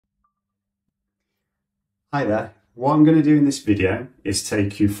Hi there. What I'm going to do in this video is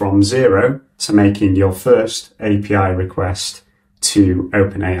take you from zero to making your first API request to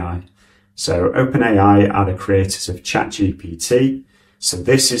OpenAI. So OpenAI are the creators of ChatGPT. So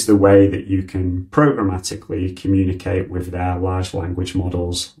this is the way that you can programmatically communicate with their large language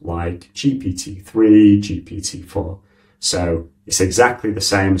models like GPT-3, GPT-4. So it's exactly the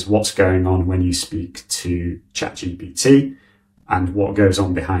same as what's going on when you speak to ChatGPT and what goes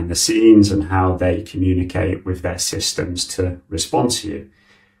on behind the scenes and how they communicate with their systems to respond to you.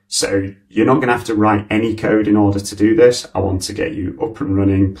 So you're not going to have to write any code in order to do this. I want to get you up and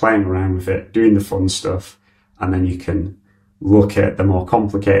running, playing around with it, doing the fun stuff, and then you can look at the more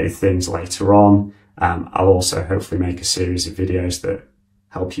complicated things later on. I'll also hopefully make a series of videos that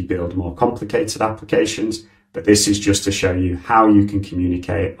help you build more complicated applications. But this is just to show you how you can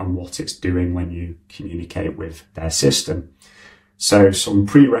communicate and what it's doing when you communicate with their system. So some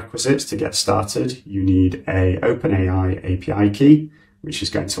prerequisites to get started. You need a OpenAI API key, which is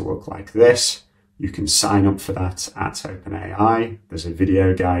going to look like this. You can sign up for that at OpenAI. There's a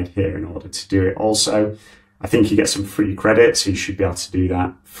video guide here in order to do it also. I think you get some free credit, so you should be able to do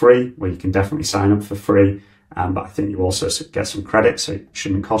that free. Well, you can definitely sign up for free, but I think you also get some credit, so it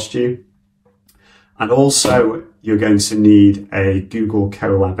shouldn't cost you. And also, you're going to need a Google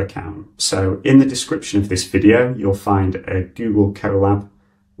Colab account. So in the description of this video, you'll find a Google Colab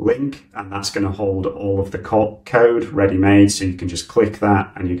link, and that's going to hold all of the code ready-made. So you can just click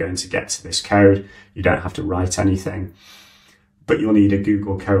that and you're going to get to this code. You don't have to write anything, but you'll need a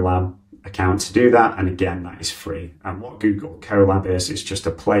Google Colab account to do that. And again, that is free. And what Google Colab is just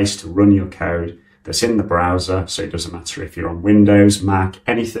a place to run your code that's in the browser. So it doesn't matter if you're on Windows, Mac,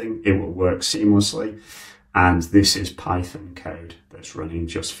 anything, it will work seamlessly. And this is Python code that's running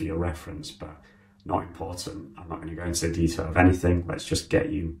just for your reference, but not important. I'm not going to go into the detail of anything. Let's just get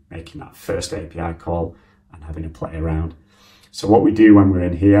you making that first API call and having a play around. So what we do when we're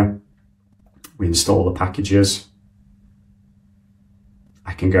in here, we install the packages.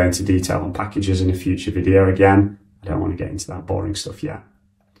 I can go into detail on packages in a future video again. I don't want to get into that boring stuff yet.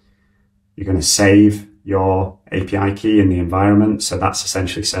 You're going to save your API key in the environment. So that's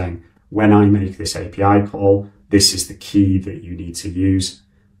essentially saying, when I make this API call, this is the key that you need to use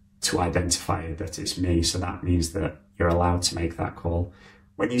to identify that it's me. So that means that you're allowed to make that call.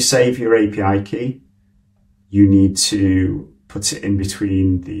 When you save your API key, you need to put it in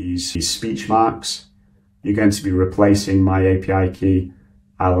between these speech marks. You're going to be replacing my API key.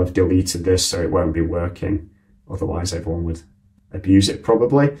 I'll have deleted this so it won't be working. Otherwise, everyone would abuse it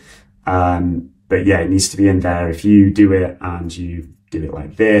probably. But yeah, it needs to be in there. If you do it and you do it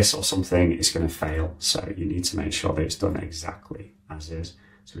like this or something, it's going to fail. So you need to make sure that it's done exactly as is.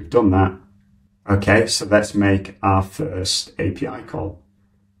 So we've done that. Okay, so let's make our first API call.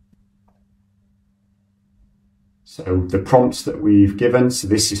 So the prompts that we've given, so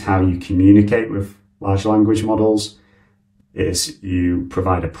this is how you communicate with large language models, is you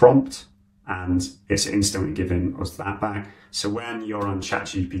provide a prompt and it's instantly giving us that back. So when you're on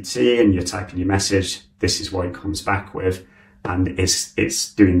ChatGPT and you're typing your message, this is what it comes back with, and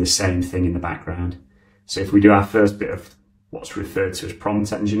it's doing the same thing in the background. So if we do our first bit of what's referred to as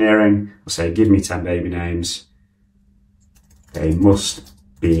prompt engineering, we'll say, give me 10 baby names. They must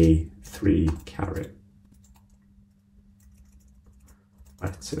be 3 caret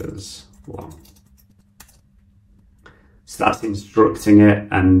letters long. So that's instructing it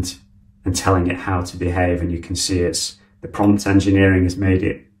and telling it how to behave. And you can see the prompt engineering has made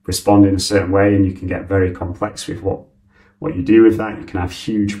it respond in a certain way, and you can get very complex with what you do with that. You can have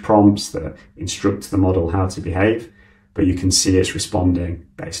huge prompts that instruct the model how to behave, but you can see it's responding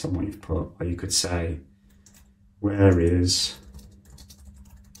based on what you've put. Or you could say, where is...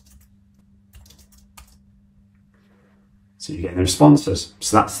 So you're getting the responses.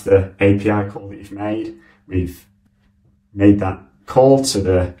 So that's the API call that you've made. We've made that call to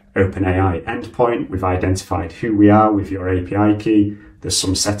the OpenAI endpoint. We've identified who we are with your API key. There's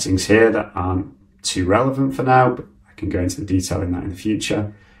some settings here that aren't too relevant for now, but I can go into the detail in that in the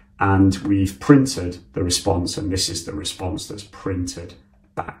future. And we've printed the response, and this is the response that's printed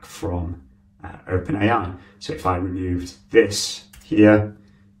back from OpenAI. So if I removed this here,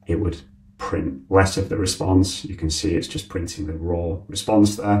 it would print less of the response. You can see it's just printing the raw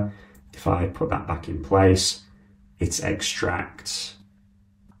response there. If I put that back in place, it extracts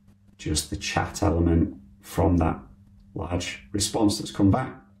just the chat element from that large response that's come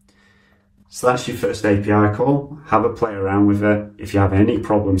back. So that's your first API call. Have a play around with it. If you have any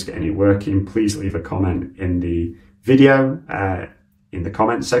problems getting it working, please leave a comment in the video, in the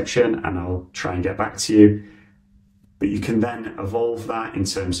comment section, and I'll try and get back to you. But you can then evolve that in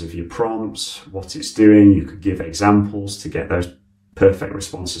terms of your prompts, what it's doing. You could give examples to get those perfect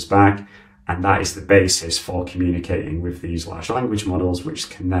responses back. And that is the basis for communicating with these large language models, which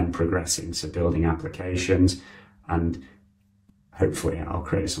can then progress into building applications. And hopefully I'll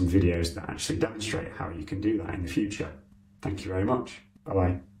create some videos that actually demonstrate how you can do that in the future. Thank you very much.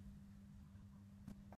 Bye-bye.